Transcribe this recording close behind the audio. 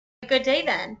Good day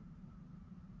then.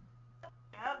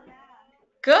 Yep.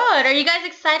 Good. Are you guys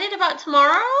excited about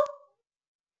tomorrow?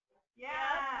 Yeah.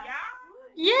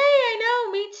 Yay, I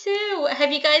know, me too.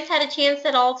 Have you guys had a chance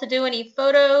at all to do any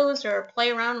photos or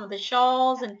play around with the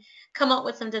shawls and come up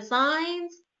with some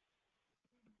designs?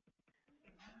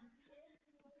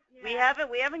 We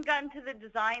haven't gotten to the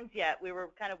designs yet. We were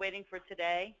kind of waiting for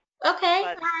today, Okay,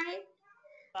 but all right.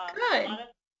 a Good. lot of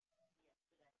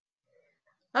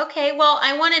Okay, well,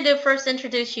 I wanted to first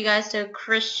introduce you guys to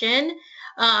Christian.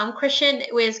 Christian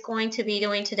is going to be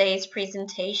doing today's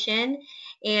presentation,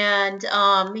 and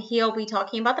he'll be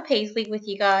talking about the Paisley with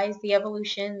you guys, the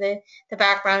evolution, the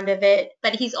background of it.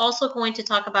 But he's also going to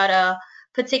talk about a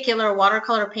particular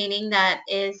watercolor painting that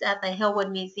is at the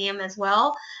Hillwood Museum as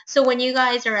well. So when you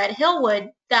guys are at Hillwood,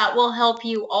 that will help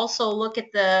you also look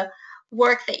at the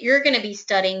work that you're going to be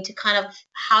studying to kind of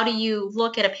how do you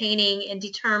look at a painting and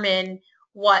determine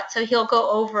what. So he'll go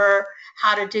over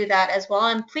how to do that as well.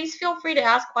 And please feel free to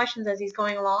ask questions as he's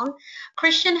going along.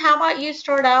 Christian, how about you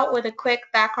start out with a quick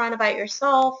background about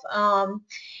yourself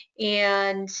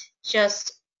and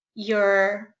just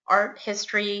your art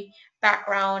history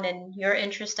background and your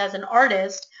interest as an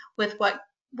artist with what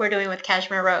we're doing with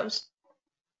Kashmir Rose.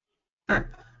 Sure.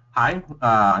 Hi,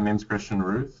 my name's Christian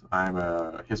Ruth. I'm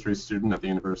a history student at the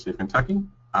University of Kentucky.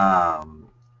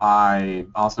 I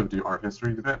also do art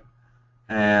history a bit,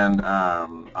 and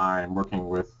I'm working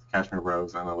with Kashmir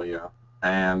Rose and Aaliyah.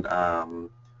 And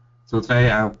so today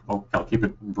I'll keep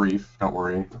it brief. Don't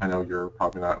worry. I know you're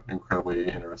probably not incredibly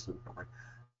interested. Don't worry.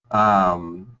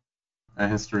 A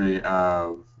history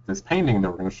of this painting that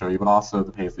we're going to show you, but also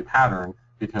the Paisley pattern,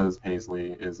 because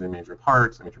Paisley is a major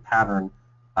pattern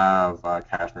of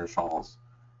cashmere shawls.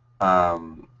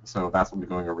 So that's what we'll be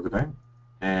going over today.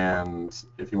 And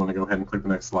if you want to go ahead and click the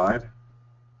next slide.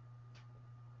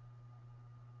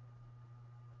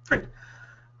 Great.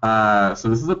 So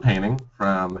this is a painting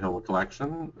from the Hillwood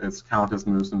collection. It's Countess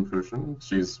Musin Fushin.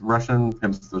 She's Russian,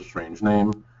 hence the strange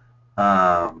name.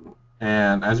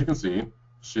 And as you can see,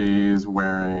 she's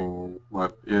wearing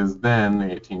what is then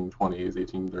 1820s,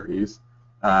 1830s,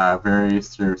 very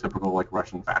stereotypical like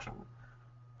Russian fashion.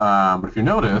 But if you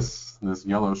notice, this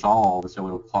yellow shawl, this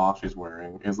yellow cloth she's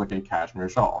wearing is like a cashmere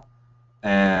shawl.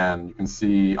 And you can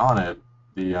see on it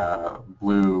the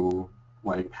blue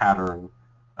like pattern,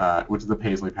 which is the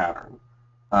Paisley pattern.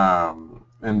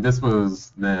 And this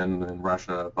was then in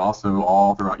Russia, but also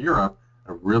all throughout Europe,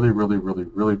 a really, really, really,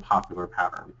 really popular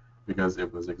pattern because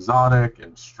it was exotic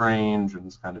and strange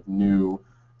and kind of new.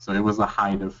 So it was the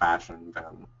height of fashion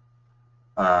then.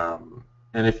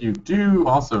 And if you do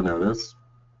also notice,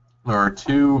 there are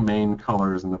two main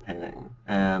colors in the painting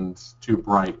and two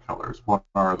bright colors. What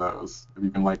are those? If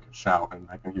you can like shout and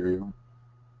I can hear you.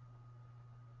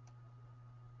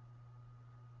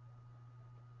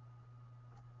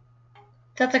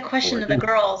 That's a question to the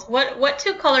girls. What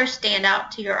two colors stand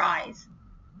out to your eyes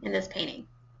in this painting?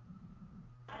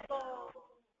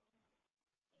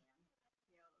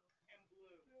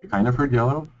 You kind of heard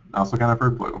yellow. I also kind of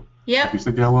heard blue. Yep. If you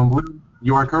said yellow and blue,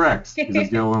 you are correct. Because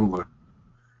it's yellow and blue.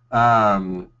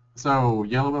 So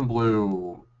yellow and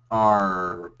blue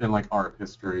are in like art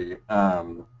history,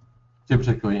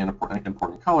 particularly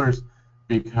important colors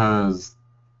because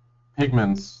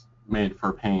pigments made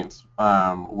for paints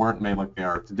weren't made like they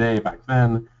are today. Back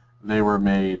then, they were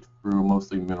made through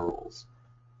mostly minerals,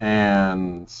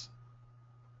 and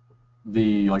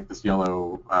the like this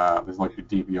yellow, this like the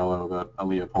deep yellow that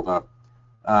Aaliyah pulled up,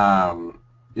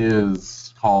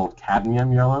 is called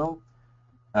cadmium yellow.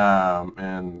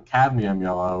 And cadmium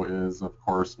yellow is, of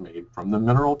course, made from the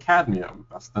mineral cadmium.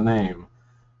 That's the name.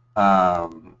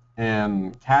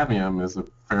 And cadmium is a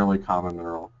fairly common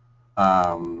mineral.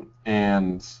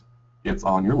 And it's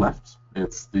on your left.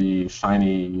 It's the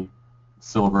shiny,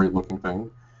 silvery-looking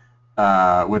thing,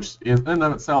 which is in and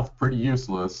of itself pretty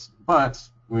useless. But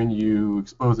when you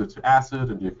expose it to acid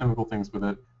and do chemical things with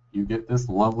it, you get this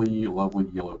lovely, lovely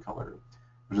yellow color,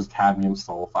 which is cadmium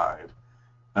sulfide.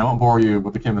 I won't bore you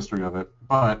with the chemistry of it,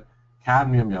 but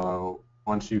cadmium yellow,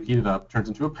 once you heat it up, turns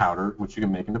into a powder, which you can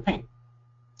make into paint.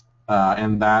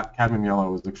 And that cadmium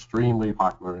yellow is extremely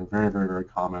popular and very, very, very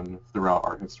common throughout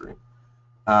art history.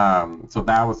 So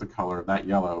that was the color, that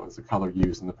yellow is the color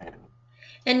used in the painting.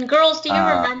 And girls, do you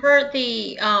remember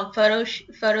the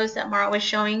photos that Mara was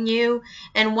showing you?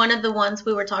 And one of the ones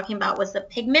we were talking about was the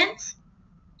pigments.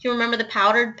 Do you remember the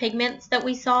powdered pigments that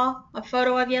we saw a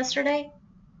photo of yesterday?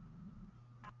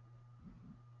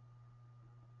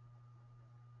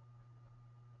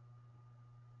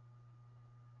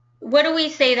 What do we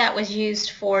say that was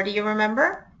used for? Do you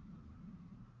remember?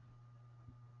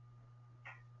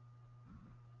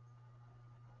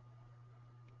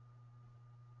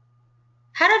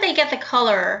 How do they get the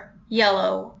color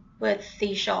yellow with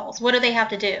these shawls? What do they have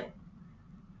to do?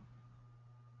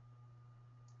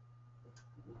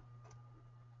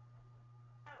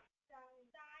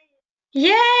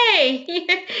 Yay!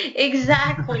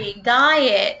 Exactly, dye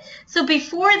it. So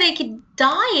before they could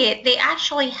dye it, they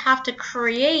actually have to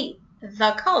create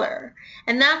the color.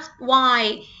 And that's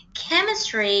why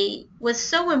chemistry was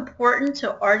so important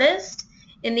to artists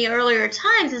in the earlier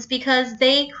times, is because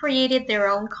they created their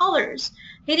own colors.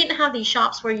 They didn't have these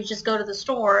shops where you just go to the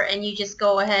store and you just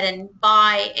go ahead and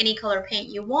buy any color paint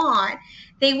you want.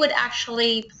 They would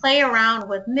actually play around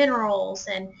with minerals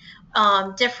and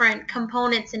different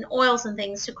components and oils and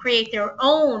things to create their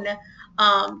own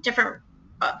different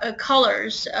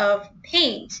colors of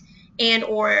paint and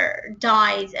or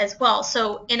dyes as well.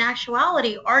 So in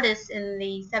actuality, artists in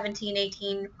the 17,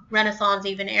 18 Renaissance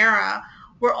even era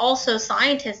were also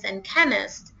scientists and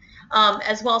chemists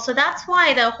as well. So that's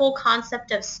why the whole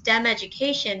concept of STEM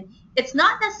education, it's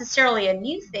not necessarily a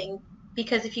new thing,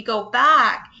 because if you go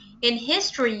back in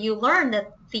history, you learn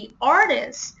that the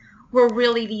artists were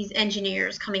really these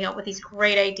engineers coming up with these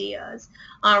great ideas,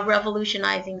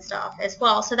 revolutionizing stuff as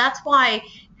well. So that's why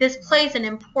this plays an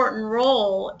important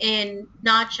role in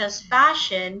not just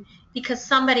fashion, because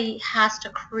somebody has to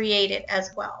create it as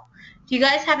well. Do you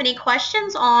guys have any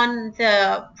questions on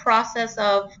the process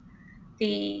of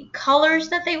the colors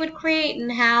that they would create and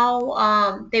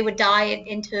how they would dye it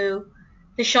into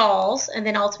the shawls and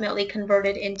then ultimately convert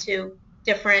it into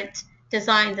different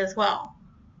designs as well?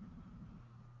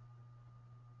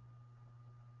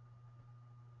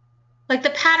 Like the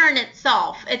pattern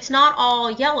itself, it's not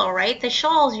all yellow, right? The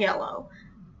shawl's yellow.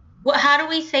 How do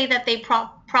we say that they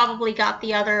probably got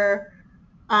the other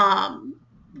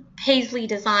Paisley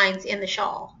designs in the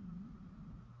shawl?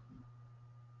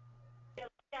 Yeah,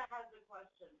 has a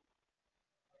question.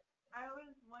 I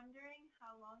was wondering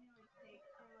how long it would take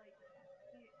for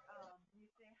you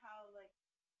say how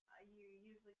you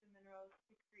use like the minerals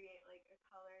to create like a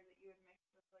color that you would mix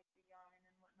with like the yarn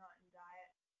and whatnot and dye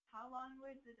it. How long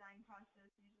would the dyeing process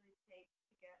usually take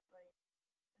to get like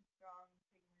a strong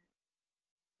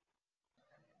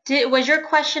pigment? Was your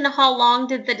question how long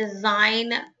did the design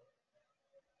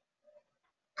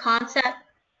concept?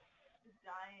 The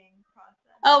dyeing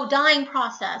process. Oh, dyeing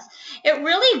process. It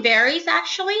really varies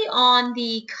actually on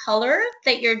the color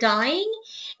that you're dyeing.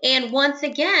 And once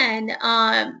again,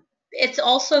 it's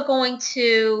also going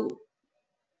to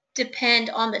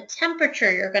depend on the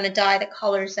temperature you're going to dye the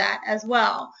colors at as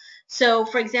well. So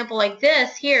for example, like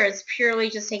this here is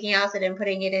purely just taking acid and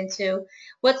putting it into,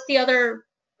 what's the other,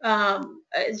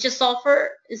 just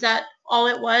sulfur? Is that all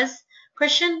it was,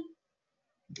 Christian?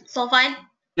 Sulfide?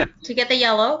 Yeah. To get the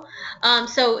yellow.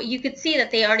 So you could see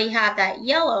that they already have that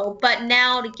yellow, but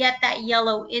now to get that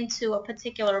yellow into a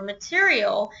particular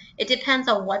material, it depends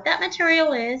on what that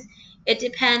material is. It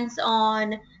depends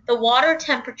on the water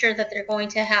temperature that they're going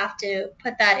to have to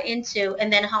put that into,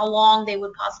 and then how long they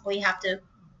would possibly have to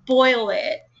boil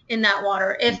it in that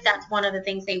water if that's one of the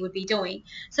things they would be doing.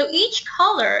 So each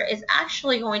color is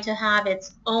actually going to have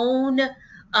its own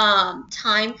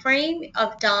time frame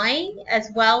of dyeing,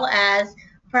 as well as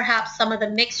perhaps some of the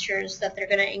mixtures that they're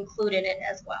going to include in it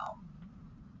as well.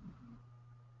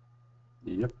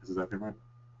 Yep, this is exactly right.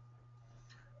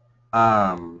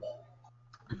 Um,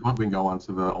 if you want, we can go on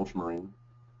to the ultramarine,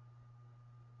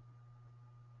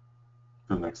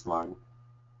 to the next slide.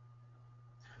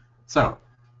 So,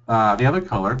 the other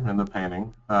color in the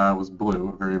painting was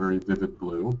blue, very, very vivid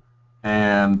blue,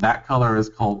 and that color is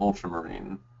called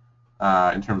ultramarine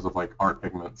in terms of like art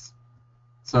pigments.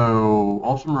 So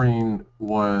ultramarine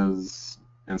was,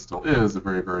 and still is, a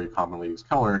very, very commonly used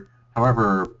color.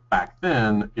 However, back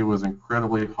then, it was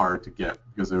incredibly hard to get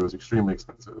because it was extremely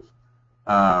expensive.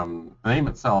 The name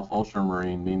itself,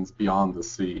 ultramarine, means beyond the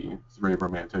sea. It's a very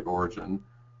romantic origin.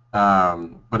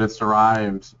 But it's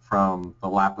derived from the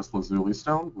lapis lazuli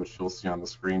stone, which you'll see on the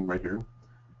screen right here.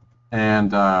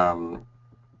 And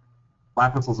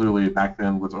lapis lazuli back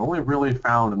then was only really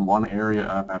found in one area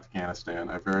of Afghanistan,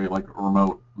 a very like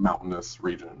remote mountainous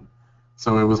region.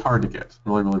 So it was hard to get,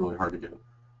 really, really, really hard to get.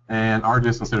 And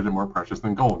artists considered it more precious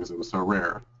than gold because it was so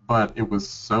rare. But it was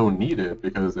so needed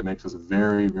because it makes this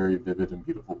very, very vivid and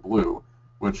beautiful blue,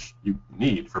 which you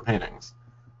need for paintings.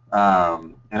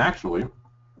 And actually,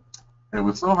 it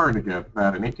was so hard to get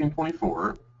that in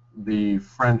 1824, the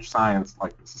French Science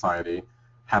Society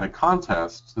had a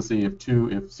contest to see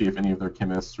if any of their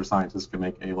chemists or scientists could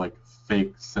make a like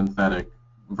fake synthetic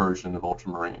version of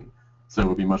ultramarine, so it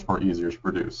would be much more easier to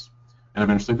produce. And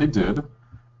eventually they did.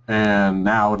 And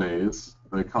nowadays,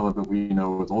 the color that we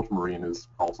know as ultramarine is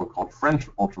also called French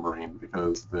ultramarine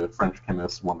because the French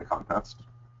chemists won the contest.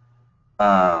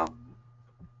 Um,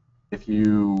 if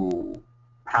you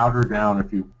powder down,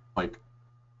 if you like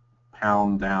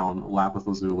pound down lapis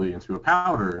lazuli into a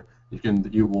powder,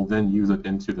 you will then use it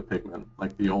into the pigment,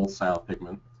 like the old style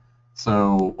pigment.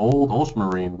 So old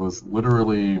ultramarine was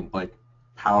literally like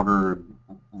powdered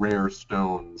rare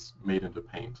stones made into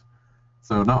paint.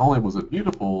 So not only was it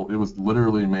beautiful, it was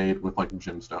literally made with like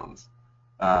gemstones,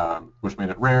 which made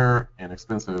it rare and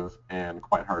expensive and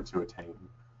quite hard to attain.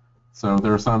 So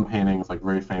there are some paintings, like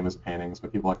very famous paintings, by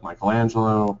people like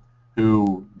Michelangelo,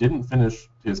 who didn't finish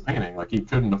his painting. Like he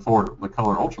couldn't afford the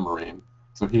color ultramarine,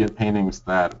 so he had paintings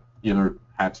that either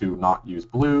had to not use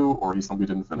blue or he simply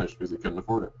didn't finish because he couldn't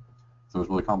afford it. So it was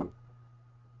really common.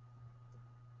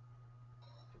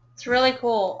 It's really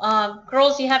cool.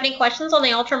 Girls, do you have any questions on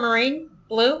the ultramarine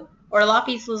blue or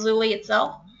lapis lazuli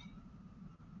itself?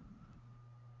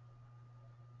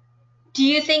 Do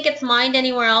you think it's mined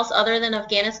anywhere else other than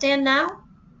Afghanistan now,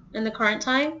 in the current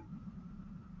time?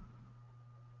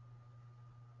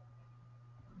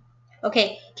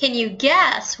 Okay, can you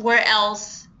guess where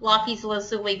else lapis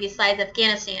lazuli besides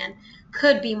Afghanistan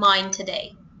could be mined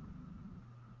today?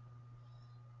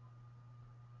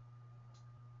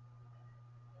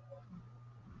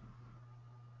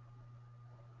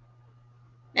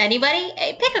 Anybody?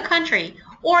 Hey, pick a country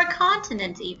or a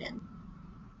continent even.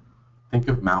 Think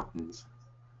of mountains.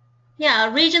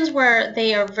 Yeah, regions where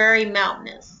they are very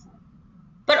mountainous,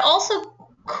 but also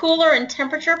cooler in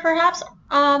temperature, perhaps.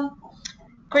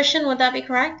 Christian, would that be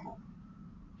correct?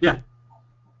 Yeah.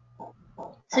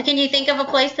 So can you think of a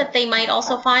place that they might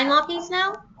also find lapis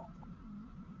now?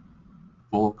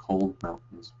 Full of cold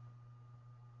mountains.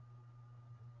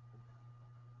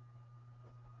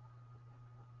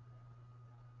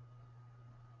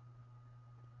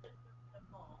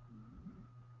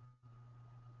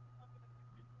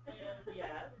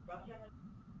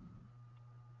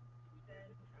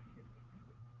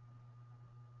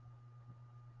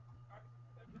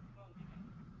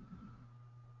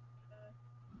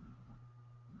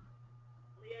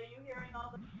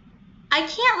 I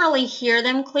can't really hear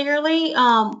them clearly.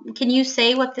 Can you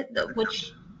say what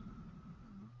which?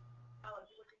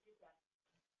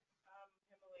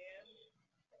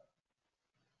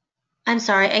 I'm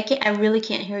sorry, I really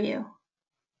can't hear you.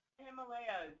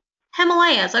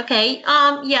 Himalayas, okay.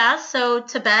 Yeah, so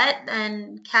Tibet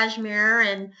and Kashmir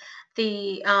and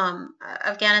the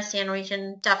Afghanistan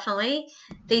region, definitely.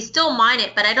 They still mine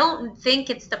it, but I don't think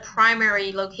it's the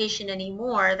primary location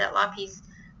anymore that lapis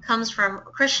comes from.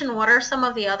 Christian, what are some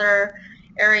of the other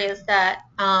areas that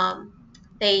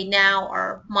they now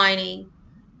are mining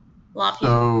lapis?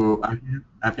 So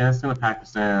Afghanistan and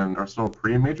Pakistan are still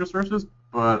pretty major sources,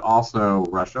 but also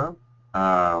Russia,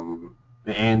 the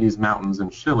Andes Mountains in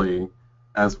Chile,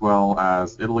 as well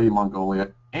as Italy,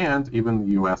 Mongolia, and even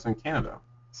the U.S. and Canada.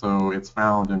 So it's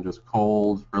found in just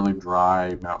cold, really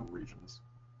dry mountain regions.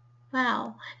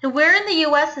 Wow. And where in the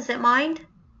U.S. is it mined?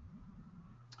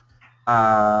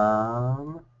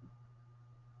 I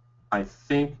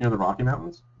think near the Rocky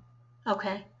Mountains.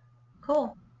 Okay,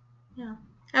 cool. Yeah.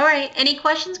 All right. Any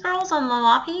questions, girls, on the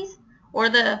lapis or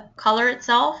the color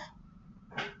itself?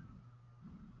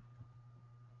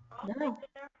 No.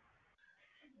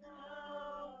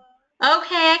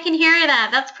 Okay, I can hear that.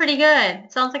 That's pretty good.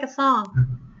 Sounds like a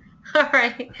song. All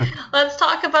right. Let's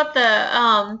talk about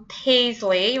the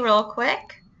Paisley real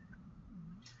quick.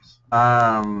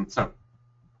 So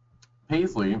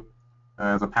Paisley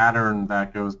is a pattern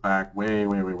that goes back way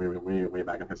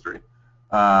back in history.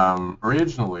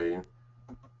 Originally,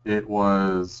 it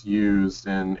was used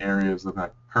in areas of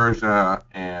like Persia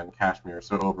and Kashmir,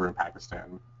 so over in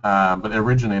Pakistan, but it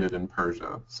originated in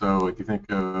Persia. So if you think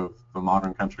of the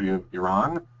modern country of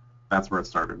Iran, that's where it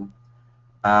started.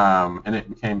 And it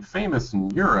became famous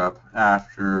in Europe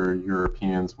after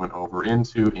Europeans went over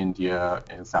into India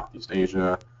and Southeast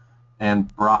Asia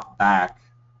and brought back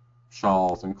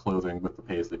shawls and clothing with the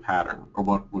Paisley pattern, or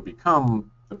what would become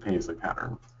the Paisley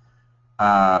pattern.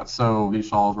 So these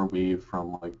shawls were weaved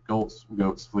from like goat's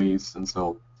fleece and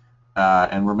silk,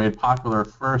 and were made popular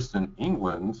first in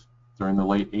England during the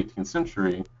late 18th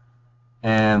century,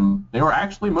 and they were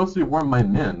actually mostly worn by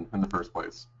men in the first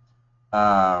place.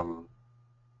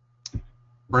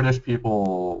 British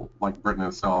people, like Britain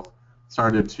itself,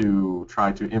 started to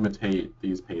try to imitate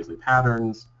these Paisley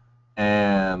patterns,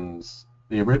 and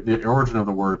the origin of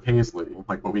the word Paisley,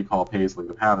 like what we call Paisley,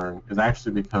 the pattern, is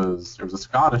actually because there was a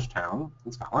Scottish town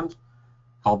in Scotland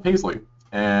called Paisley,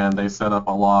 and they set up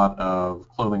a lot of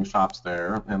clothing shops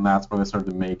there, and that's where they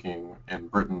started making in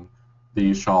Britain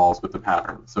these shawls with the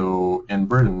pattern. So in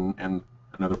Britain and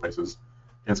in other places,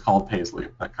 it's called Paisley,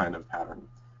 that kind of pattern.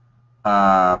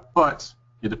 But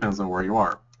it depends on where you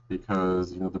are,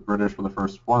 because the British were the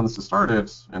first ones to start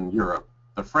it in Europe.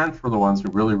 The French were the ones who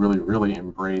really, really, really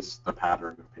embraced the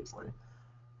pattern of Paisley,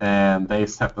 and they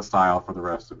set the style for the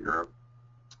rest of Europe.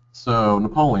 So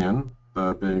Napoleon,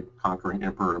 the big conquering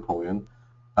Emperor Napoleon,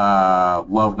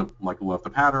 loved the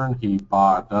pattern. He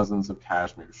bought dozens of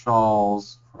cashmere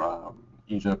shawls from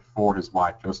Egypt for his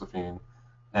wife Josephine,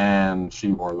 and she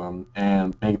wore them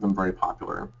and made them very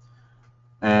popular.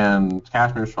 And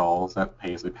cashmere shawls, that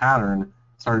Paisley pattern,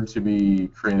 started to be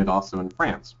created also in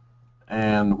France.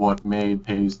 And what made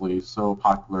Paisley so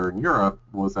popular in Europe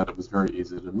was that it was very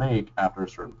easy to make after a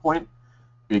certain point,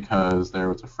 because there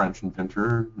was a French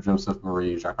inventor, Joseph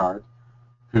Marie Jacquard,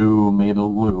 who made a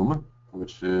loom,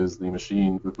 which is the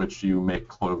machine with which you make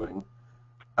clothing,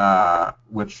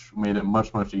 which made it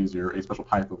much, much easier, a special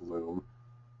type of loom,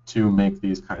 to make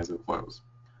these kinds of clothes.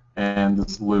 And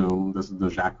this loom, this is the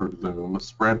Jacquard loom,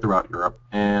 spread throughout Europe,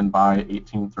 and by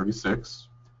 1836,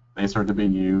 they started to be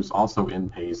used also in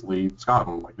Paisley,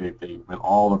 Scotland. Like they went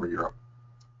all over Europe.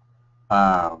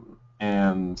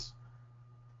 And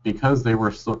because they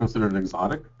were still considered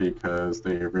exotic, because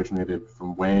they originated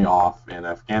from way off in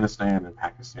Afghanistan and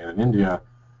Pakistan and India,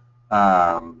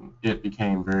 it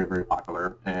became very, very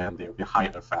popular and the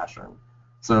height of fashion.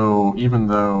 So even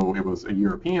though it was a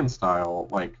European style,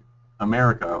 like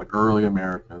America, like early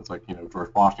Americans, like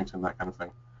George Washington, that kind of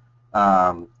thing,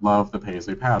 loved the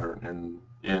Paisley pattern. And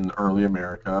in early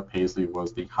America, Paisley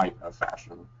was the height of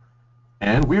fashion.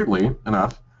 And weirdly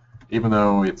enough, even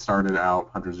though it started out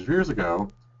hundreds of years ago,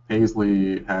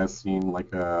 Paisley has seen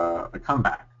like a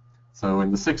comeback. So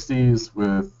in the 60s,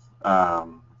 with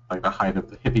like the height of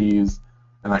the hippies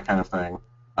and that kind of thing,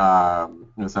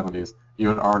 in the 70s, you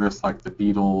had artists like the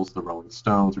Beatles, the Rolling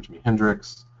Stones, or Jimi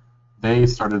Hendrix. They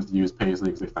started to use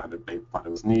Paisley because they thought it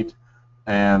was neat,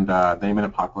 and they made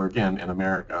it popular again in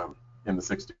America in the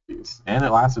 60s. And it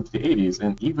lasted to the 80s,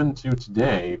 and even to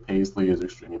today, Paisley is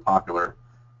extremely popular.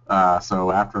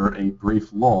 So after a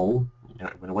brief lull,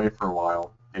 it went away for a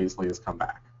while, Paisley has come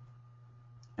back.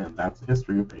 And that's the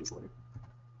history of Paisley.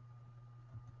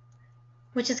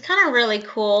 Which is kind of really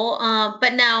cool.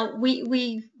 But now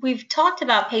we've talked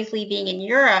about Paisley being in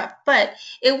Europe, but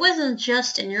it wasn't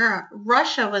just in Europe.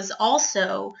 Russia was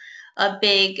also a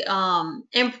big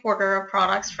importer of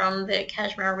products from the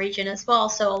Kashmir region as well.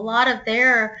 So a lot of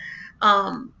their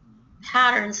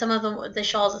patterns, some of the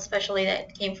shawls especially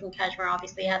that came from Kashmir,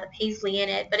 obviously had the Paisley in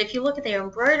it. But if you look at their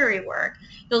embroidery work,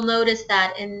 you'll notice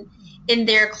that in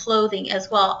their clothing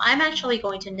as well. I'm actually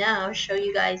going to now show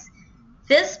you guys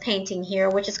this painting here,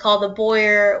 which is called the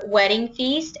Boyer Wedding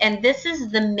Feast, and this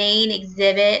is the main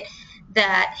exhibit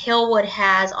that Hillwood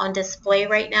has on display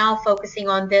right now, focusing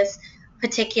on this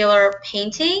particular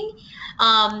painting.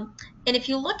 And if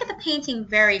you look at the painting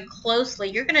very closely,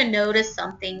 you're going to notice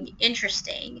something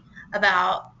interesting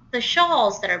about the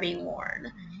shawls that are being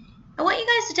worn. I want you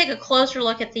guys to take a closer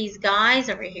look at these guys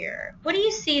over here. What do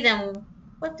you see them?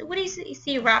 What do you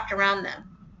see wrapped around them?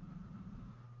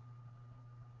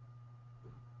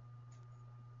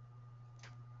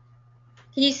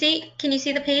 Can you see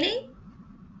the painting?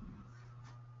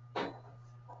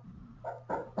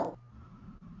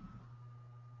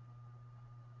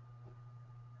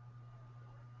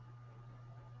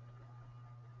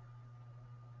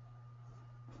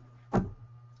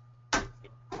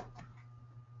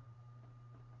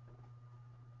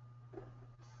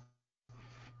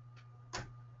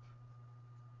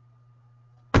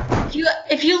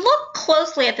 If you look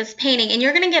closely at this painting, and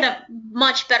you're going to get a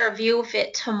much better view of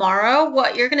it tomorrow,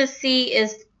 what you're going to see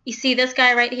is, you see this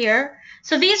guy right here?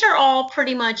 So these are all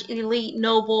pretty much elite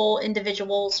noble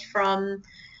individuals from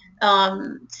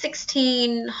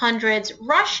 1600s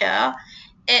Russia,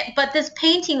 but this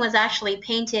painting was actually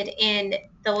painted in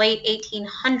the late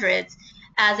 1800s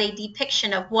as a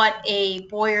depiction of what a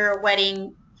Boyer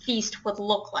wedding feast would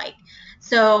look like.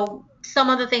 So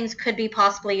some of the things could be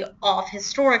possibly off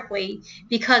historically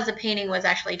because the painting was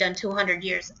actually done 200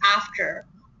 years after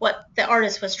what the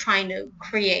artist was trying to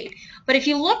create. But if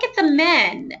you look at the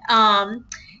men,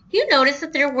 you notice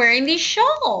that they're wearing these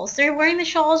shawls. They're wearing the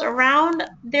shawls around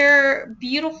their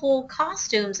beautiful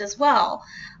costumes as well,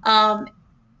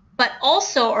 but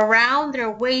also around their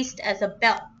waist as a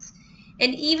belt.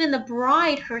 And even the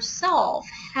bride herself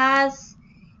has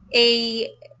a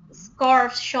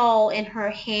scarf shawl in her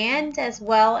hand, as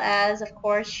well as, of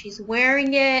course, she's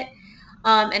wearing it.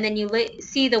 And then you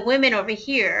see the women over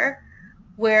here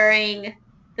wearing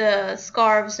the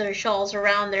scarves or shawls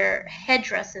around their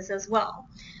headdresses as well.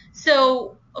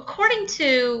 So according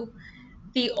to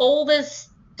the oldest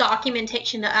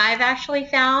documentation that I've actually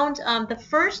found, the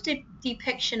first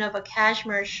depiction of a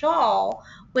cashmere shawl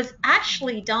was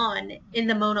actually done in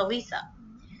the Mona Lisa.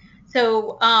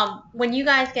 So when you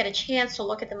guys get a chance to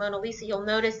look at the Mona Lisa, you'll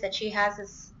notice that she has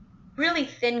this really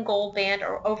thin gold band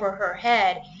over her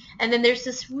head, and then there's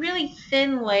this really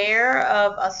thin layer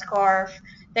of a scarf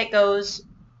that goes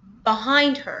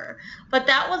behind her. But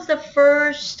that was the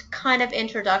first kind of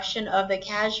introduction of the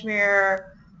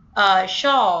cashmere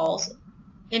shawls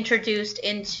introduced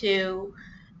into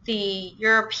the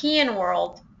European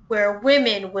world, where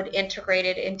women would integrate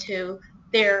it into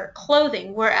their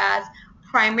clothing, whereas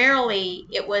primarily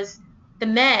it was the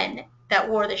men that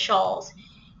wore the shawls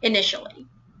initially.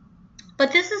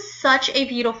 But this is such a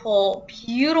beautiful,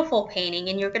 beautiful painting,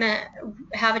 and you're gonna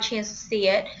have a chance to see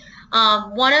it.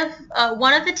 One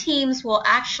of the teams will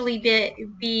actually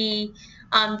be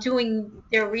doing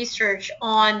their research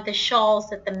on the shawls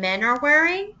that the men are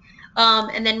wearing,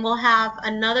 and then we'll have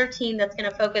another team that's going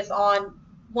to focus on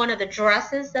one of the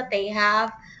dresses that they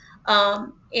have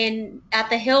in at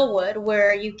the Hillwood,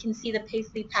 where you can see the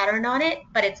paisley pattern on it,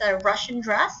 but it's a Russian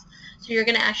dress. So you're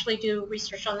going to actually do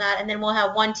research on that, and then we'll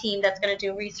have one team that's going to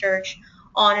do research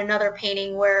on another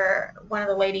painting where one of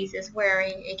the ladies is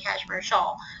wearing a cashmere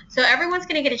shawl. So everyone's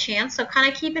going to get a chance. So kind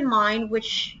of keep in mind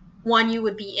which one you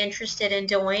would be interested in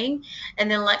doing, and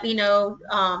then let me know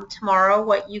tomorrow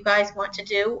what you guys want to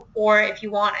do, or if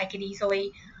you want, I could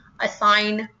easily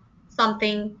assign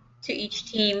something to each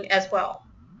team as well.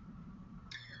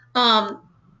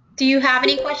 Do you have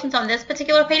any questions on this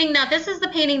particular painting? Now, this is the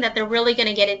painting that they're really going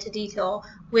to get into detail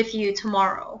with you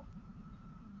tomorrow.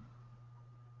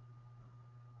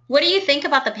 What do you think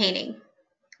about the painting?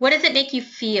 What does it make you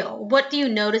feel? What do you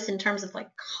notice in terms of like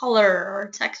color or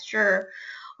texture,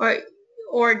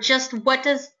 or just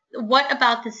what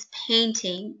about this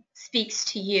painting speaks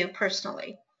to you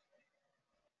personally?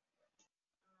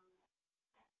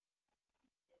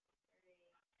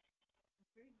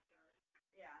 Very dark.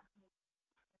 Yeah.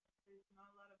 There's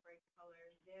not a lot of bright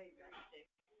colors. Very, very thick.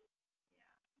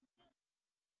 Yeah.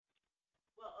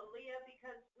 Well, Aaliyah,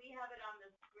 because we have it on the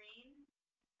screen,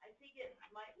 I think it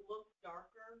might look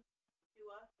darker to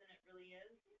us than it really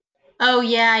is. Oh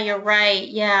yeah, you're right.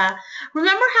 Yeah.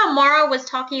 Remember how Mara was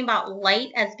talking about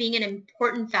light as being an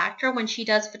important factor when she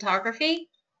does photography?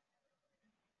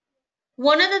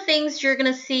 One of the things you're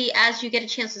going to see as you get a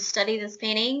chance to study this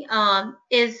painting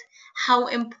is how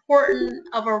important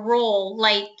of a role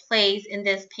light plays in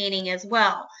this painting as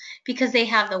well, because they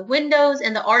have the windows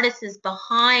and the artist is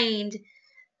behind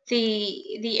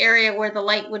the area where the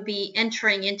light would be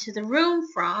entering into the room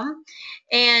from,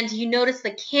 and you notice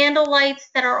the candle lights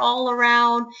that are all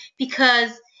around,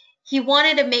 because he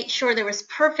wanted to make sure there was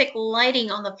perfect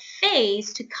lighting on the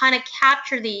face to kind of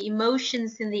capture the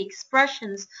emotions and the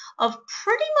expressions of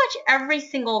pretty much every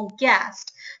single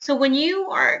guest. So when you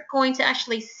are going to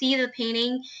actually see the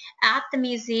painting at the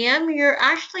museum, you're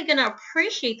actually going to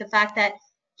appreciate the fact that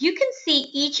you can see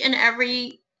each and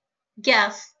every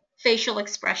guest's facial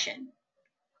expression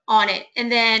on it.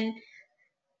 And then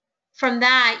from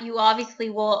that, you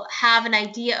obviously will have an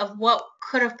idea of what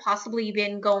could have possibly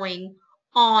been going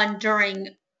on during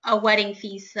a wedding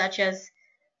feast such as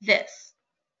this.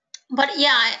 But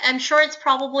yeah, I'm sure it's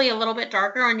probably a little bit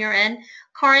darker on your end,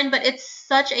 Karin, but it's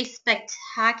such a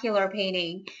spectacular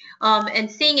painting.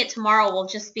 And seeing it tomorrow will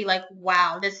just be like,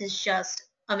 wow, this is just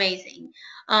amazing.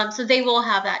 So they will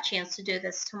have that chance to do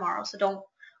this tomorrow. So don't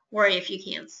worry if you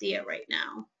can't see it right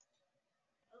now.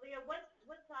 Aaliyah,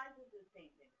 what size is this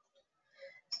painting?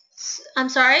 I'm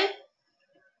sorry?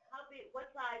 How big?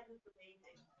 What size is the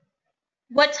painting?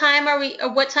 What time are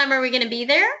we going to be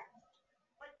there?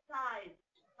 What size?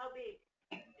 How big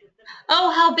is the?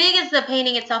 Oh, how big is the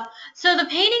painting itself? So the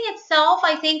painting itself,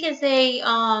 I think, is a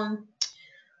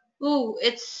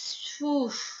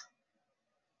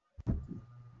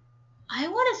I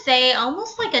want to say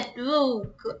almost like a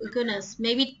goodness,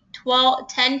 maybe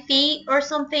 10 feet or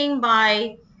something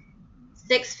by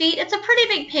 6 feet. It's a pretty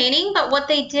big painting, but what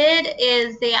they did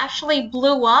is they actually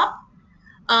blew up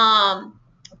um,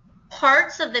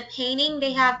 parts of the painting.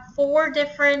 They have four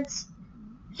different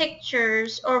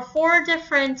pictures or four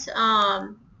different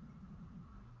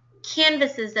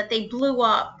canvases that they blew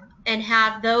up and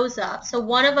have those up. So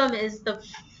one of them is the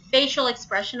facial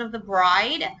expression of the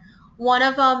bride. One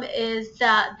of them is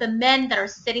the men that are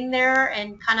sitting there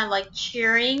and kind of like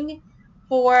cheering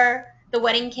for the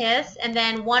wedding kiss. And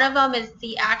then one of them is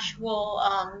the actual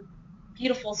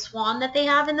beautiful swan that they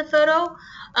have in the photo.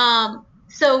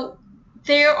 So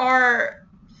there are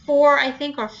four, I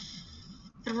think, or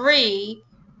three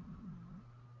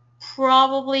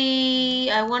probably,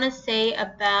 I want to say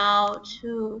about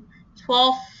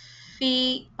 12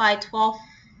 feet by 12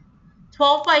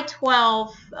 by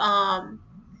 12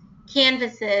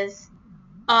 canvases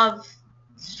of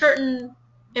certain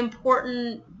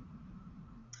important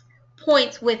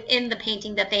points within the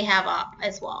painting that they have up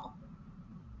as well.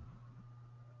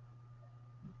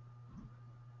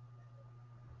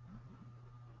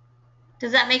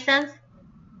 Does that make sense?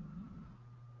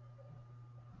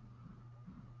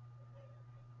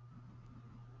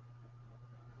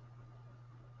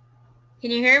 Can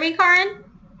you hear me, Karin? Yes,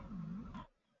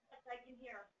 I can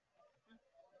hear.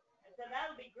 I said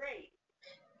that'll be great.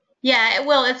 Yeah, it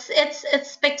will.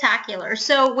 It's spectacular.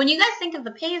 So when you guys think of the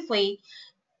Paisley,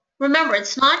 remember,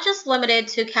 it's not just limited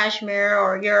to Kashmir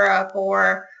or Europe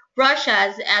or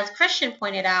Russia, as Christian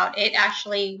pointed out. It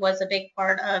actually was a big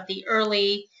part of the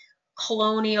early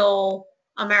colonial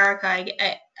America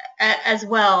as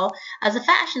well as a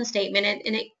fashion statement,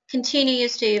 and it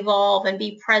continues to evolve and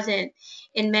be present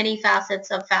in many facets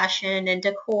of fashion and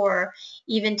decor,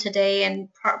 even today, and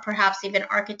perhaps even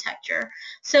architecture.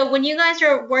 So when you guys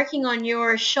are working on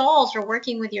your shawls or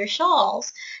working with your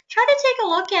shawls, try to take a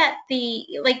look at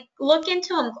look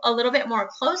into them a little bit more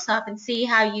close up and see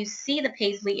how you see the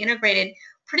Paisley integrated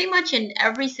pretty much in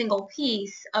every single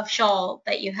piece of shawl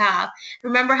that you have.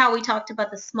 Remember how we talked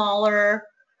about the smaller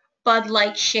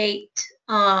bud-like shaped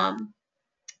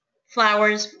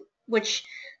flowers, which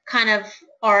kind of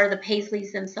are the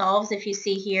Paisleys themselves, if you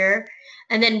see here.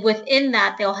 And then within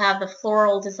that, they'll have the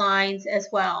floral designs as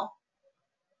well.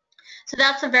 So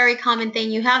that's a very common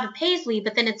thing. You have the Paisley,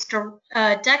 but then it's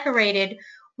decorated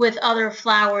with other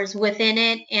flowers within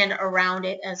it and around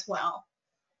it as well.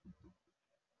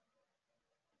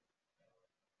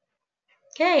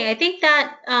 Okay, I think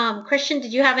that Christian,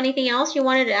 did you have anything else you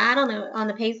wanted to add on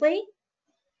the Paisley?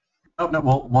 Oh no,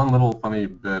 well, one little funny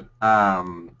bit.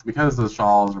 Because the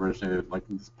shawls originated, like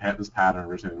this pattern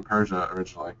originated in Persia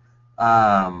originally.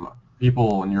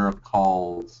 People in Europe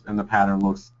called, and the pattern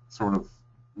looks sort of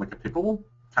like a pickle,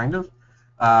 kind of.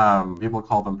 People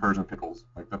call them Persian pickles,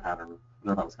 like the pattern. I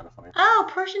thought that was kind of funny. Oh,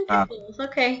 Persian pickles.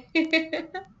 Okay.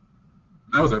 That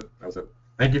was it. That was it.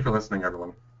 Thank you for listening,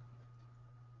 everyone.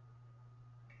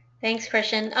 Thanks,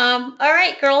 Christian. All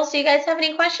right, girls, do you guys have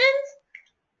any questions?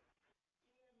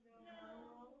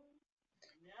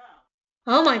 No.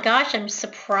 Oh my gosh, I'm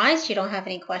surprised you don't have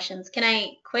any questions. Can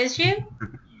I quiz you?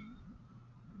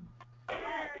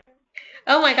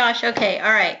 Oh my gosh, okay,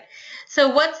 all right. So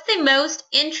what's the most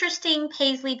interesting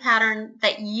Paisley pattern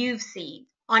that you've seen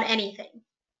on anything?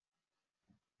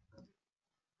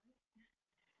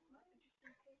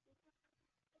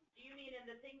 Do you mean in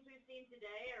the things we've seen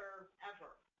today or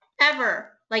ever?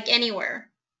 Ever, like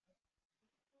anywhere.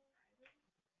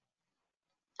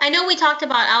 I know we talked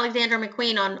about Alexander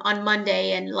McQueen on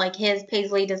Monday and like his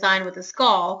Paisley design with the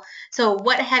skull. So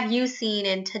what have you seen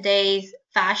in today's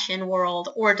fashion world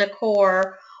or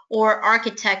decor or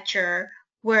architecture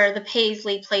where the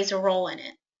Paisley plays a role in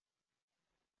it?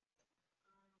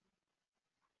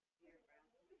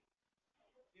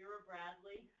 Vera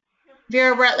Bradley.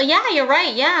 Vera Bradley, yeah, you're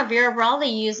right. Yeah, Vera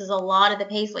Bradley uses a lot of the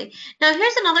Paisley. Now,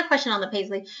 here's another question on the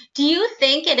Paisley. Do you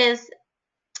think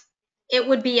it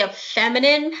would be a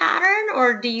feminine pattern,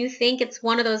 or do you think it's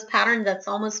one of those patterns that's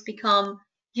almost become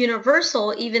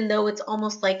universal, even though it's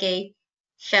almost like a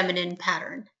feminine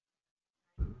pattern?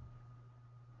 You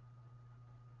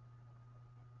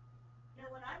know,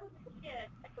 when I was a kid,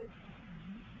 I was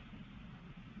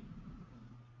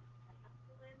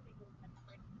masculine because my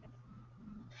grandparents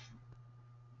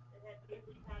had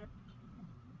Paisley pattern.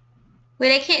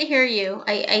 Wait, I can't hear you.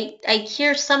 I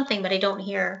hear something, but I don't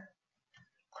hear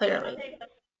When clearly. I was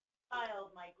a child,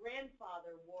 my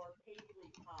grandfather wore Paisley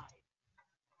ties.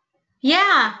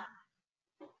 Yeah.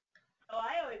 So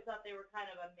I always thought they were kind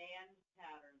of a man's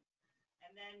pattern.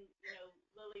 And then, you know,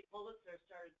 Lily Pulitzer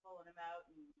started pulling them out,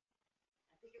 and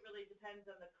I think it really depends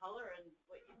on the color and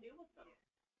what you do with them.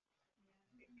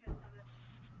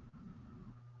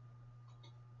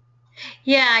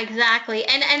 Yeah, exactly.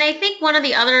 And I think one of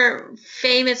the other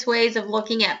famous ways of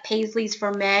looking at Paisleys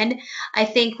for men, I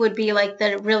think would be like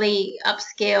the really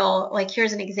upscale, like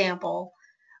here's an example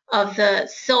of the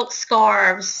silk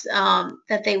scarves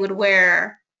that they would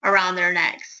wear around their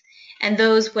necks. And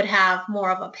those would have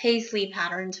more of a paisley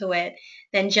pattern to it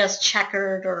than just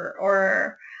checkered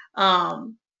or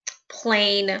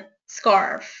plain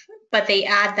scarf. But they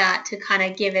add that to kind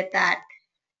of give it that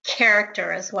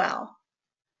character as well.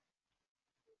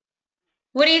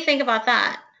 What do you think about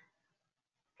that?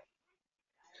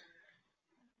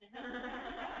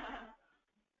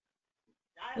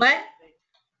 What?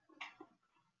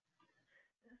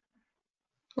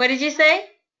 What did you say?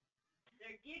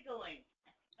 They're giggling.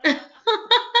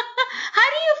 How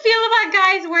do you feel about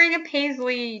guys wearing a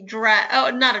paisley dress? Oh,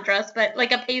 not a dress, but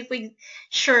like a paisley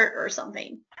shirt or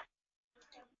something.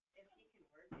 If he can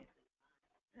work it, it's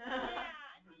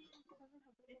fine.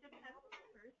 It depends on the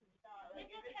person. Like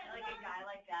if it's like a guy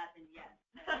like that, then yes.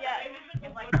 Yeah. If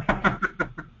like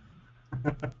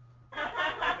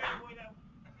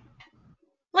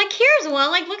Like here's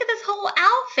one. Like look at this whole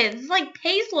outfit. It's like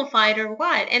paislified or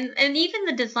what? And even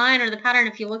the design or the pattern,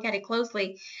 if you look at it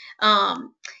closely,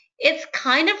 um, it's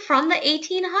kind of from the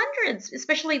 1800s,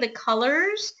 especially the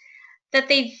colors that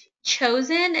they've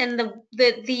chosen and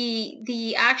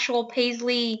the actual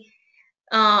paisley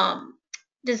um,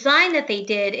 design that they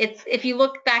did. It's if you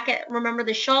look back at remember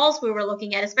the shawls we were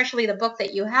looking at, especially the book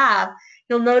that you have,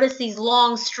 you'll notice these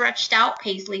long stretched out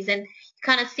paisleys, and you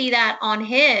kind of see that on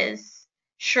his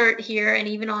shirt here and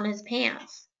even on his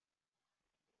pants.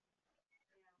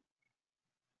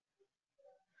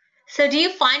 So do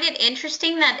you find it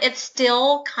interesting that it's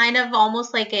still kind of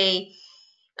almost like a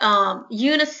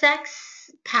unisex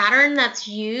pattern that's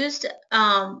used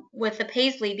with the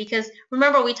paisley? Because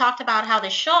remember we talked about how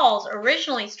the shawls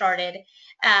originally started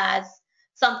as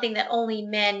something that only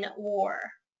men wore.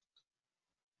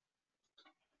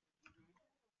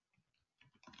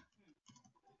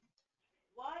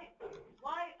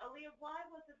 Aaliyah, why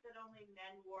was it that only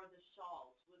men wore the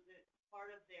shawls? Was it part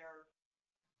of their,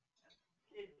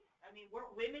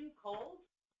 weren't women cold?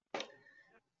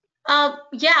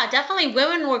 Yeah, definitely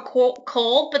women were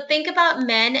cold, but think about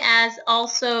men as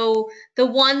also the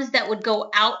ones that would go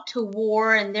out to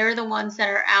war, and they're the ones that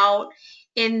are out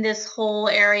in this whole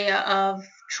area of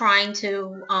trying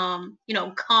to,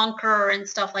 conquer and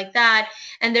stuff like that.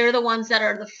 And they're the ones that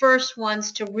are the first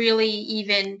ones to really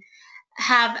even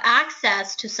have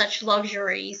access to such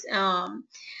luxuries.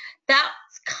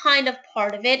 That's kind of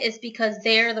part of it is because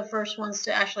they're the first ones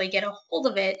to actually get a hold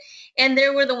of it, and they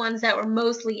were the ones that were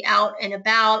mostly out and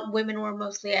about. Women were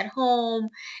mostly at home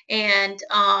and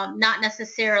not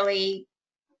necessarily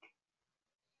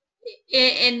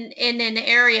in an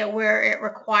area where it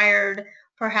required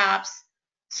perhaps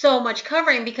so much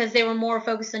covering because they were more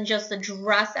focused on just the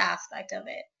dress aspect of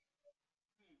it.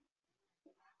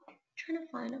 I'm trying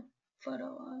to find a photo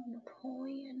of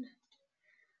Napoleon.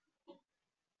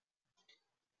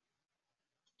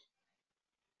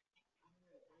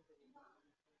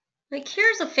 Like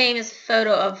here's a famous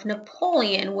photo of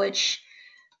Napoleon, which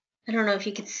I don't know if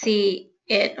you could see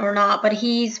it or not, but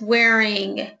he's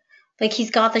wearing, like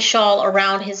he's got the shawl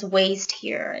around his waist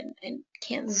here, and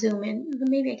can't zoom in.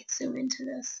 Maybe I could zoom into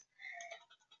this.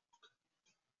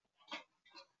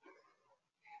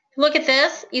 Look at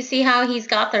this. You see how he's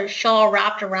got the shawl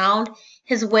wrapped around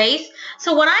his waist?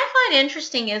 So what I find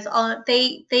interesting is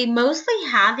they mostly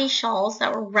had these shawls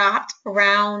that were wrapped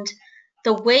around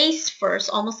the waist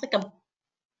first, almost like a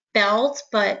belt,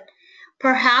 but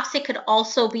perhaps it could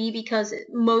also be because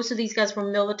most of these guys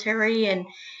were military and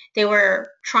they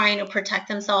were trying to protect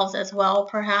themselves as well,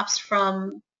 perhaps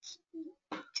from,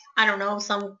 I don't know,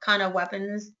 some kind of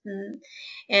weapons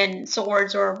and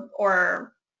swords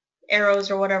or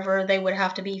arrows or whatever they would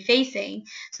have to be facing.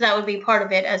 So that would be part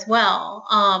of it as well.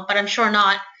 But I'm sure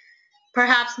not.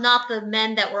 Perhaps not the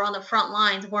men that were on the front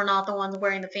lines were not the ones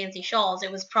wearing the fancy shawls.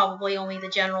 It was probably only the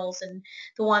generals and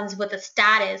the ones with the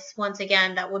status, once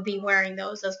again, that would be wearing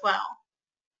those as well.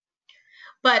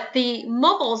 But the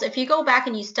Mughals, if you go back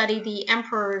and you study the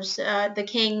emperors, the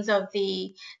kings of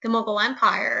the Mughal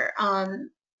Empire,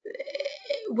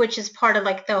 which is part of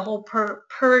like the whole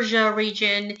Persia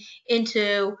region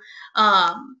into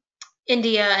um,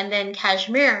 India and then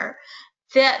Kashmir,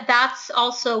 that's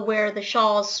also where the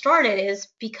shawls started, is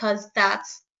because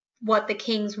that's what the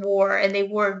kings wore, and they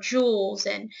wore jewels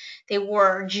and they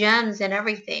wore gems and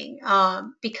everything,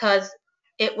 because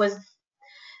it was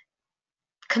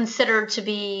considered to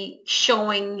be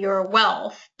showing your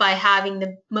wealth by having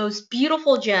the most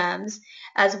beautiful gems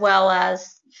as well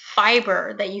as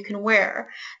fiber that you can wear.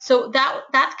 So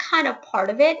that's kind of part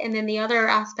of it. And then the other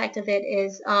aspect of it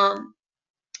is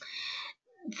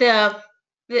the,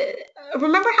 the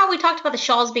remember how we talked about the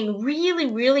shawls being really,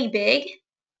 really big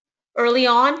early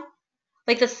on?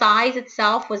 Like the size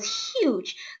itself was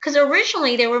huge because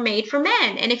originally they were made for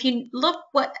men. And if you look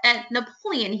what at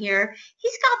Napoleon here,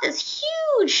 he's got this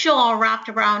huge shawl wrapped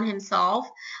around himself,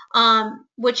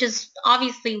 which is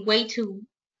obviously way too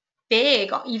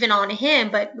big even on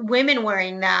him. But women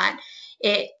wearing that,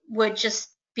 it would just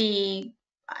be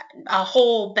a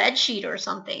whole bed sheet or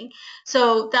something.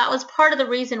 So that was part of the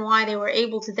reason why they were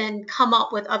able to then come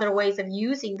up with other ways of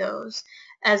using those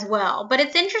as well. But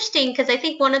it's interesting because I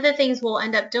think one of the things we'll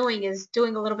end up doing is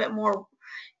doing a little bit more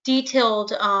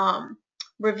detailed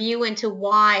review into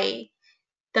why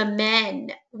the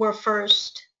men were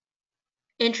first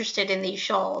interested in these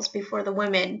shawls before the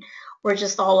women were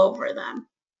just all over them.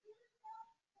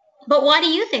 But why do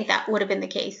you think that would have been the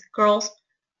case, girls?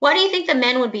 Why do you think the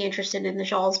men would be interested in the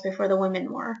shawls before the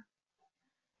women were?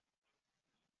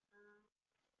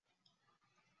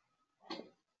 Well, the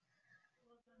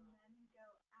men go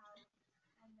out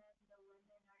and then the women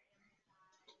are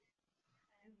inside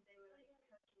and they were like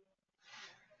cooking and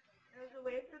stuff like that. It was a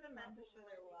way for the men to show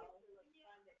their wealth.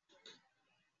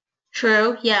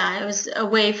 True, yeah, it was a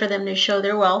way for them to show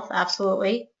their wealth,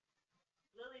 absolutely.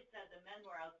 Lily said the men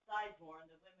were outside more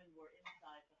and the women were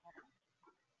inside the home.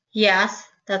 Yes,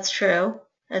 that's true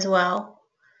as well.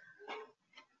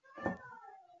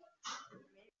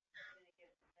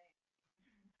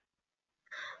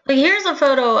 But here's a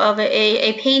photo of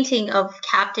a painting of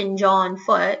Captain John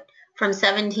Foote from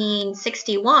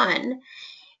 1761,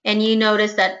 and you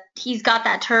notice that he's got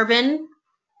that turban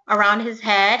around his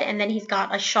head, and then he's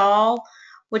got a shawl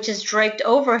which is draped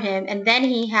over him, and then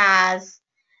he has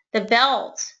the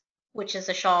belt, which is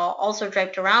a shawl, also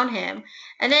draped around him,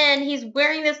 and then he's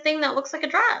wearing this thing that looks like a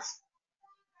dress.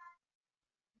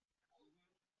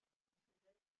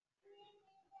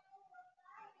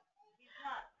 He's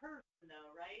not Persian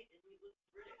though, right? And he was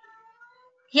British.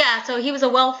 Yeah, so he was a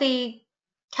wealthy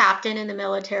captain in the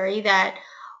military that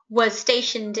was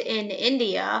stationed in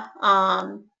India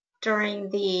during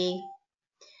the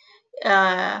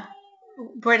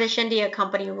British India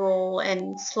Company rule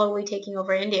and slowly taking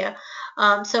over India.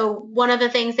 So one of the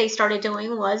things they started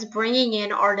doing was bringing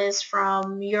in artists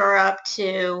from Europe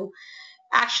to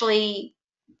actually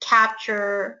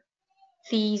capture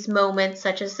these moments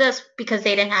such as this, because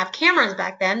they didn't have cameras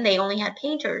back then. They only had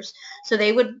painters. So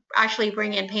they would actually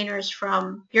bring in painters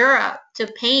from Europe to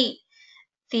paint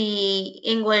the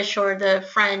English or the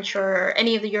French or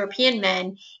any of the European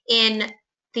men in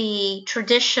the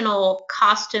traditional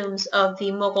costumes of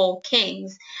the Mughal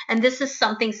kings. And this is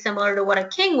something similar to what a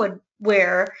king would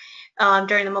wear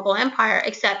during the Mughal Empire,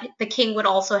 except the king would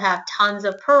also have tons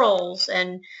of pearls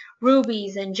and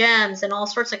rubies and gems and all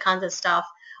sorts of kinds of stuff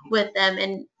with them.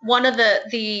 And one of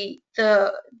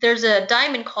there's a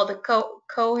diamond called the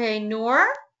Koh-i-Noor,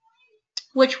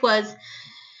 which was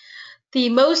the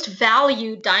most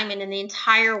valued diamond in the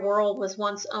entire world, was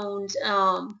once owned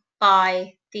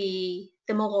by the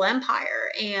Mughal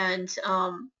Empire, and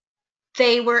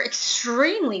they were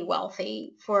extremely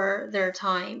wealthy for their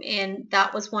time, and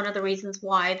that was one of the reasons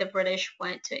why the British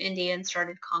went to India and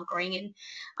started conquering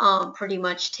and pretty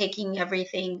much taking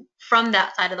everything from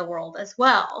that side of the world as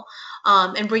well,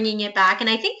 and bringing it back. And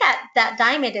I think that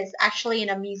diamond is actually in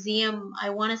a museum, I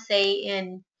want to say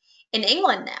in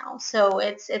England now. So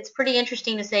it's pretty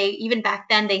interesting to say, even back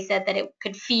then they said that it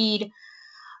could feed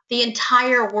the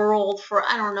entire world for,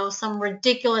 I don't know, some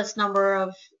ridiculous number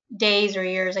of days or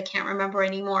years. I can't remember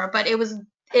anymore, but it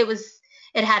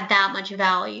had that much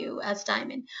value as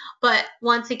diamond. But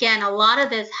once again, a lot of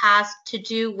this has to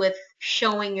do with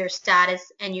showing your status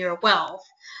and your wealth.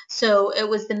 So it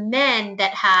was the men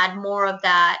that had more of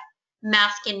that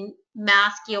masculine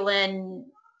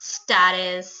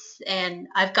status, and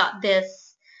I've got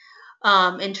this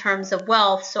in terms of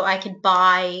wealth, so I could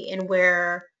buy and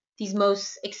wear these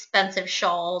most expensive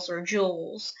shawls or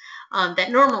jewels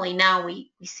that normally now we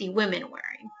see women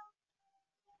wearing.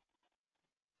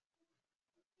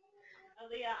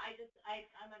 Aaliyah,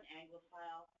 I'm an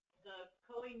Anglophile. The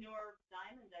Koh-i-Noor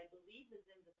diamond, I believe, is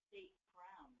in the state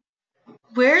crown.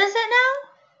 Where is it now?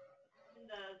 In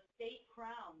the state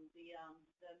crown, the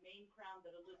main crown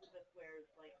that Elizabeth wears,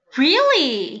 like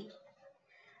Really?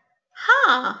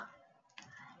 Huh.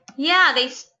 Yeah, they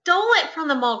stole it from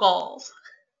the Mughals.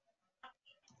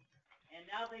 And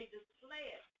now they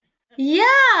display it.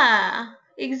 Yeah,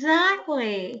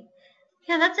 exactly.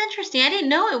 Yeah, that's interesting. I didn't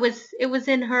know it was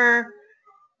in her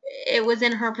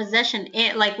possession,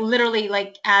 and like literally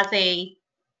like as a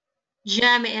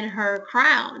gem in her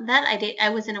crown. That I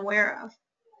wasn't aware of.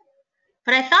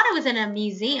 But I thought it was in a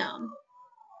museum.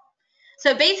 So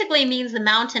it basically means the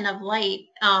mountain of light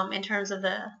in terms of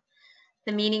the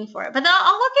meaning for it. But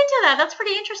I'll look into that. That's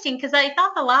pretty interesting, because I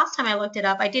thought the last time I looked it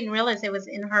up, I didn't realize it was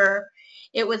in her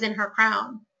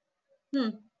crown.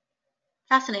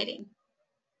 Fascinating.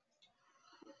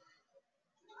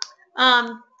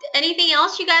 Anything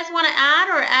else you guys want to add,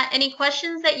 or any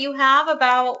questions that you have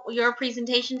about your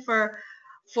presentation for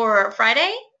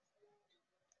Friday?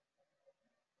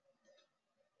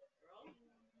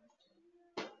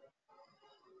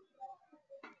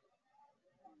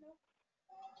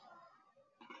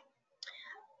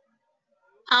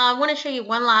 I want to show you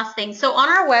one last thing. So on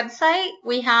our website,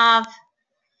 we have,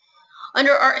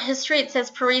 under art history, it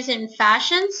says Parisian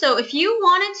fashion. So if you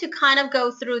wanted to kind of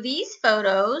go through these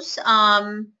photos,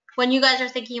 when you guys are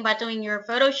thinking about doing your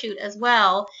photo shoot as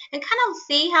well, and kind of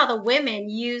see how the women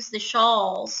use the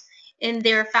shawls in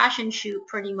their fashion shoot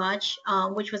pretty much,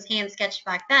 which was hand sketched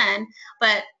back then,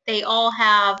 but they all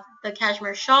have the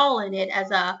cashmere shawl in it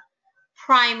as a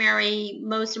primary,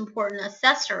 most important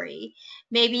accessory.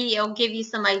 Maybe it'll give you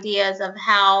some ideas of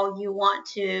how you want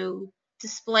to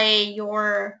display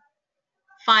your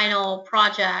final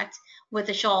project with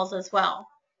the shawls as well.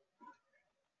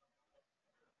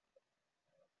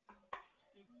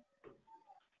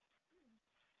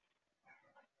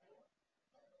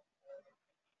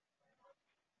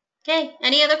 Okay,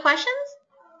 any other questions?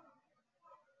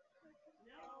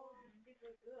 No, these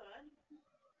are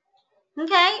good.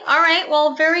 Okay, all right,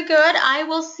 well, very good. I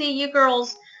will see you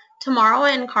girls tomorrow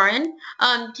in Karin.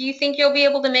 Do you think you'll be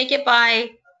able to make it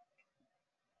by,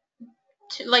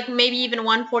 like, maybe even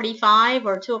 1:45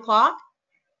 or 2 o'clock?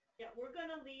 Yeah, we're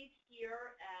gonna leave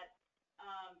here at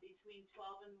between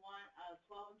 12 and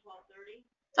 12:30.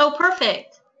 Oh,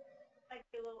 perfect.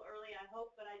 Might be a little early, I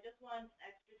hope, but I just want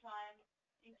extra time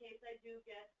in case I do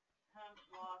get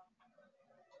lost.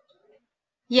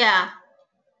 Yeah.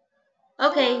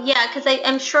 Okay, yeah, because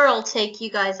I'm sure it'll take you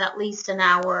guys at least an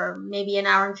hour, maybe an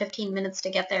hour and 15 minutes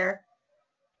to get there.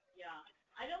 Yeah,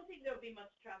 I don't think there'll be much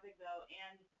traffic though,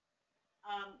 and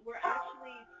we're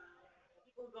actually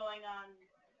people going on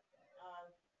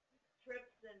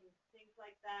trips and things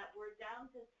like that. We're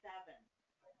down to 7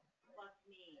 plus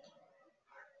me. So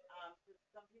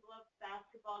some people have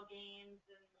basketball games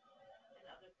and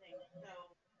other things.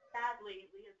 So sadly,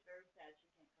 Leah's very sad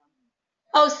she can't come.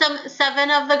 Oh, seven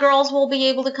of the girls will be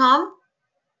able to come?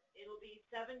 It'll be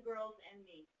 7 girls and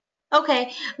me.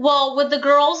 Okay. Well, with the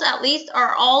girls, at least,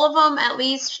 are all of them at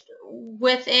least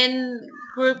within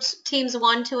groups, teams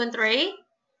 1, 2, and 3?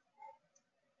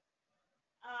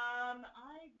 I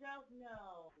don't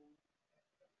know.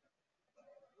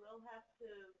 We'll have to.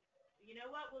 You know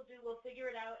what we'll do? We'll figure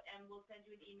it out and we'll send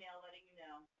you an email letting you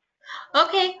know.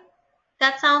 Okay.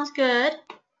 That sounds good.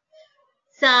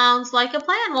 Sounds like a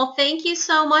plan. Well, thank you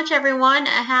so much, everyone.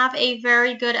 Have a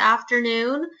very good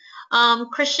afternoon.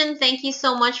 Christian, thank you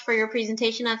so much for your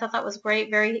presentation. I thought that was great,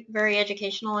 very, very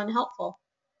educational and helpful.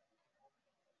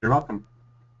 You're welcome.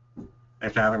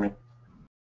 Thanks for having me.